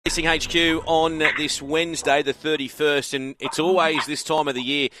Racing HQ on this Wednesday, the 31st, and it's always this time of the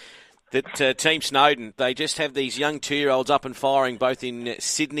year that Team Snowden, they just have these young 2-year-olds up and firing both in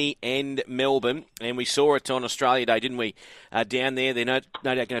Sydney and Melbourne, and we saw it on Australia Day, didn't we? Down there, they're no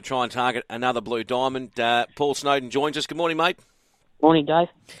doubt going to try and target another Blue Diamond. Paul Snowden joins us. Good morning, mate. Morning, Dave.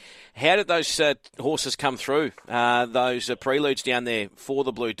 How did those horses come through, those preludes down there for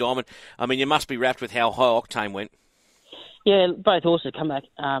the Blue Diamond? I mean, you must be wrapped with how High Octane went. Yeah, both horses come back.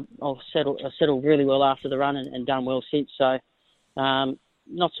 Settled really well after the run and done well since. So,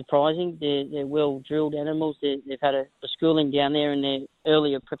 not surprising. They're well-drilled animals. They've had a schooling down there in their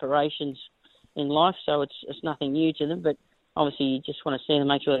earlier preparations in life, so it's nothing new to them. But obviously, you just want to see them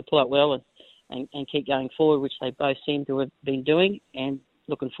make sure they pull up well and keep going forward, which they both seem to have been doing. And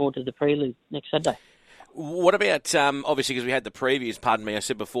looking forward to the prelude next Saturday. What about, obviously, because we had the previews, pardon me, I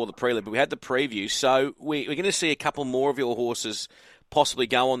said before the prelude, but we had the previews, so we're going to see a couple more of your horses possibly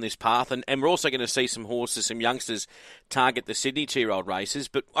go on this path, and we're also going to see some horses, some youngsters, target the Sydney 2-year-old races.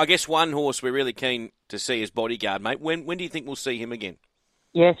 But I guess one horse we're really keen to see is Bodyguard, mate. When do you think we'll see him again?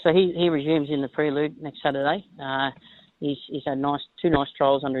 Yeah, so he resumes in the prelude next Saturday. He's had two nice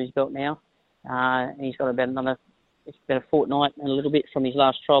trials under his belt now. And he's got about a fortnight and a little bit from his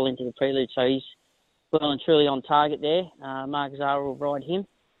last trial into the prelude, so he's well and truly on target there. Mark Zara will ride him.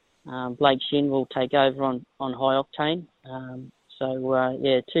 Blake Shin will take over on High Octane.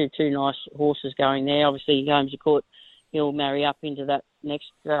 Two nice horses going there. Obviously, Holmes of Court, he'll marry up into that next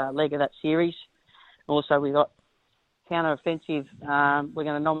leg of that series. Also, we've got Counter Offensive. We're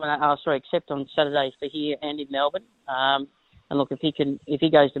going to accept on Saturday for here and in Melbourne. And look, if he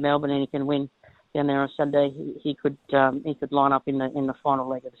goes to Melbourne and he can win down there on Sunday, he could line up in the final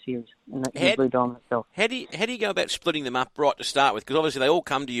leg of the series in the Blue Diamond itself. How do you go about splitting them up right to start with? Because obviously they all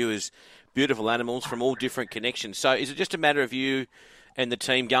come to you as beautiful animals from all different connections. So is it just a matter of you and the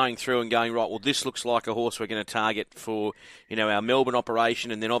team going through and going, right, well, this looks like a horse we're going to target for, our Melbourne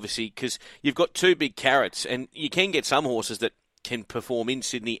operation, and then obviously because you've got two big carrots, and you can get some horses that can perform in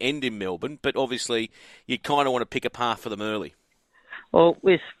Sydney and in Melbourne, but obviously you kind of want to pick a path for them early. Well,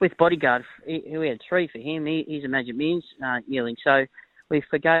 with Bodyguard, we had 3 for him. He's a Magic Millions yearling, so we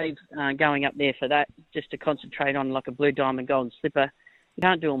forgave going up there for that, just to concentrate on like a Blue Diamond Golden Slipper. You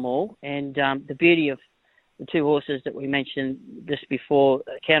can't do them all, and the beauty of the 2 horses that we mentioned just before,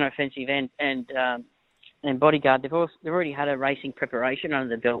 Counter Offensive and Bodyguard, they've already had a racing preparation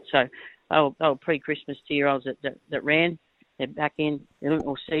under the belt, so they were pre-Christmas 2-year-olds that ran. They're back in, they're a little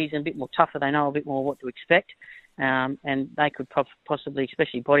more seasoned, a bit more tougher. They know a bit more what to expect. And they could possibly,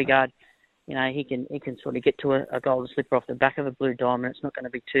 especially Bodyguard, he can sort of get to a Golden Slipper off the back of a Blue Diamond. It's not going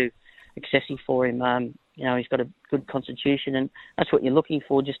to be too excessive for him. He's got a good constitution, and that's what you're looking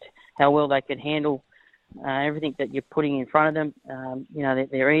for, just how well they can handle everything that you're putting in front of them.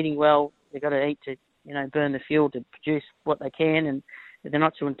 They're eating well. They've got to eat to, burn the fuel to produce what they can, and if they're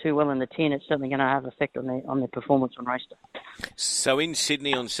not doing too well in the 10, it's certainly going to have an effect on their performance on race day. So in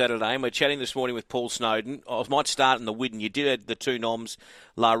Sydney on Saturday, and we're chatting this morning with Paul Snowden. I might start in the Widden. You did have the 2 noms,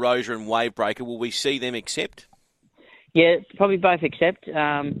 La Roja and Wavebreaker. Will we see them accept? Yeah, probably both accept.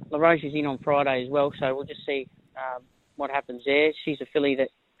 La Roja's in on Friday as well, so we'll just see what happens there. She's a filly that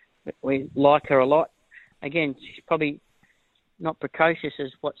we like her a lot. Again, she's probably not precocious as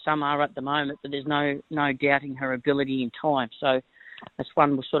what some are at the moment, but there's no doubting her ability in time. So that's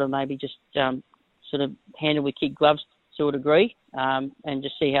one we'll sort of maybe just sort of handle with kid gloves to a degree, and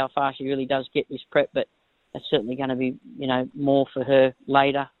just see how far she really does get this prep. But that's certainly going to be, more for her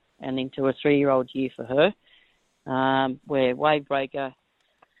later and into a 3-year-old year for her. Where Wavebreaker,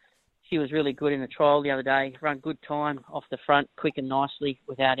 she was really good in the trial the other day, run good time off the front, quick and nicely,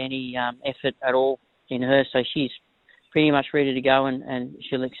 without any effort at all in her. So she's pretty much ready to go, and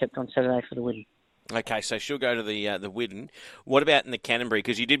she'll accept on Saturday for the Widden. Okay, so she'll go to the Widden. What about in the Canterbury?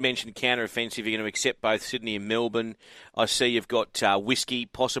 Because you did mention Counter Offensive. You're going to accept both Sydney and Melbourne. I see you've got Whiskey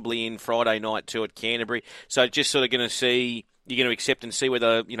possibly in Friday night too at Canterbury. So just sort of going to see, you're going to accept and see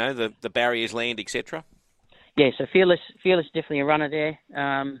whether the barriers land, etc. Yeah, so Fearless definitely a runner there.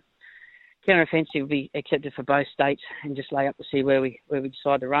 Counter Offensive will be accepted for both states, and just lay up to see where we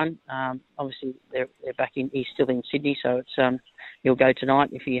decide to run. Obviously they're back in. He's still in Sydney, so it's he'll go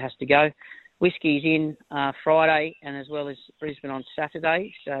tonight if he has to go. Whiskey's in Friday, and as well as Brisbane on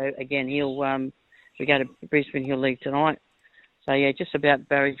Saturday. So again, we go to Brisbane, he'll leave tonight. So yeah, just about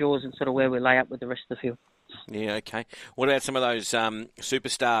Barry Jaws and sort of where we lay up with the rest of the field. Yeah, okay. What about some of those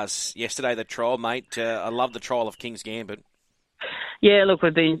superstars yesterday, the trial, mate? I love the trial of King's Gambit. Yeah, look,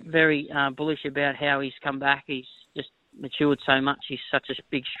 we've been very bullish about how he's come back. He's just matured so much. He's such a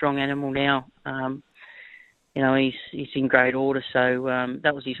big, strong animal now. he's in great order. So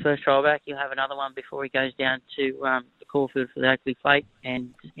that was his first trial back. He'll have another one before he goes down to the Caulfield for the Oakley Plate,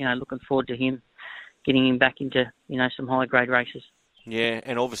 and looking forward to him getting him back into some high grade races. Yeah,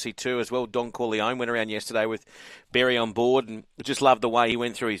 and obviously too as well, Don Corleone went around yesterday with Berry on board, and just loved the way he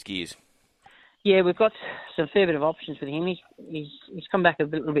went through his gears. Yeah, we've got some fair bit of options with him. He's come back a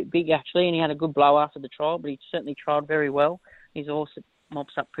little bit big actually, and he had a good blow after the trial, but he certainly trialled very well. He's also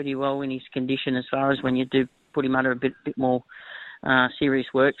mops up pretty well in his condition as far as when you do put him under a bit more serious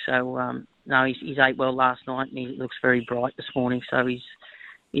work. So no, he's ate well last night, and he looks very bright this morning. So he's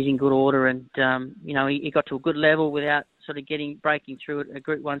in good order, and he got to a good level without sort of breaking through at a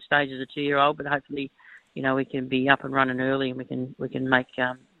Group 1 stage as a 2-year-old. But hopefully, we can be up and running early, and we can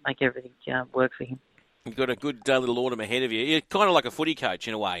make everything work for him. You've got a good little autumn ahead of you. You're kind of like a footy coach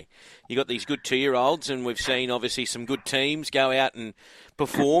in a way. You've got these good 2-year-olds, and we've seen obviously some good teams go out and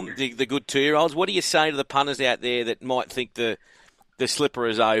perform, the good 2-year-olds. What do you say to the punters out there that might think the slipper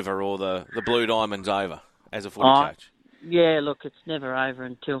is over or the Blue Diamond's over as a footy coach? Yeah, look, it's never over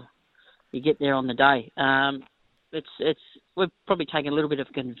until you get there on the day. We've probably taken a little bit of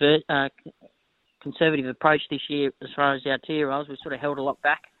a conservative approach this year as far as our 2-year-olds. We've sort of held a lot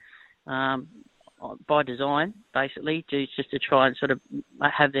back. By design, basically, just to try and sort of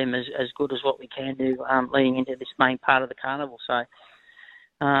have them as good as what we can do leading into this main part of the carnival. So,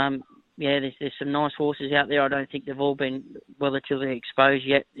 there's some nice horses out there. I don't think they've all been relatively exposed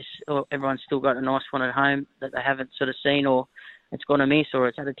yet. Everyone's still got a nice one at home that they haven't sort of seen, or it's gone amiss, or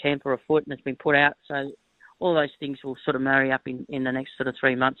it's had a temper or a foot and it's been put out. So all those things will sort of marry up in the next sort of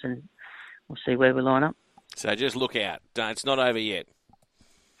 3 months, and we'll see where we line up. So just look out. It's not over yet.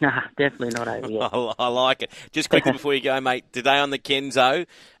 Nah, definitely not over yet. I like it. Just quickly before you go, mate, today on the Kenzo,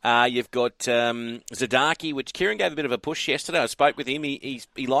 you've got Zadaki, which Kieran gave a bit of a push yesterday. I spoke with him. He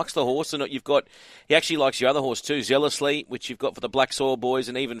likes the horse, and he actually likes your other horse too, Zealously, which you've got for the Black Soil Boys,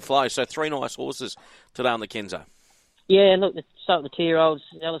 and even Flow. So 3 nice horses today on the Kenzo. Yeah, look, let's start with the 2-year-olds,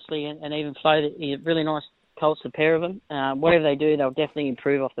 Zealously and even Flow. They're really nice colts, the pair of them. Whatever they do, they'll definitely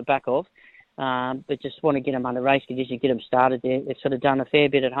improve off the back of. But just want to get them under race conditions, get them started there. They've sort of done a fair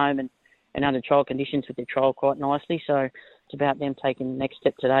bit at home and under trial conditions with their trial quite nicely. So it's about them taking the next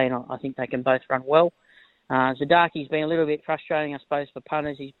step today, and I think they can both run well. Zadaki's been a little bit frustrating, I suppose, for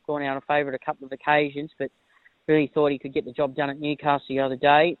punters. He's gone out of favour at a couple of occasions, but really thought he could get the job done at Newcastle the other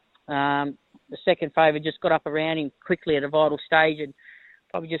day. The second favourite just got up around him quickly at a vital stage and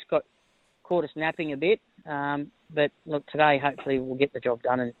probably just got caught us napping a bit. But look, today hopefully we'll get the job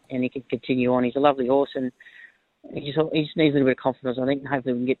done and he can continue on. He's a lovely horse, and he just needs a little bit of confidence, I think, and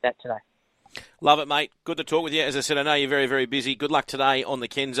hopefully we can get that today. Love it, mate. Good to talk with you. As I said, I know you're very, very busy. Good luck today on the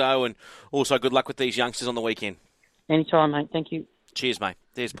Kenzo, and also good luck with these youngsters on the weekend. Anytime, mate. Thank you. Cheers, mate.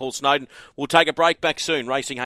 There's Paul Snowden. We'll take a break. Back soon. Racing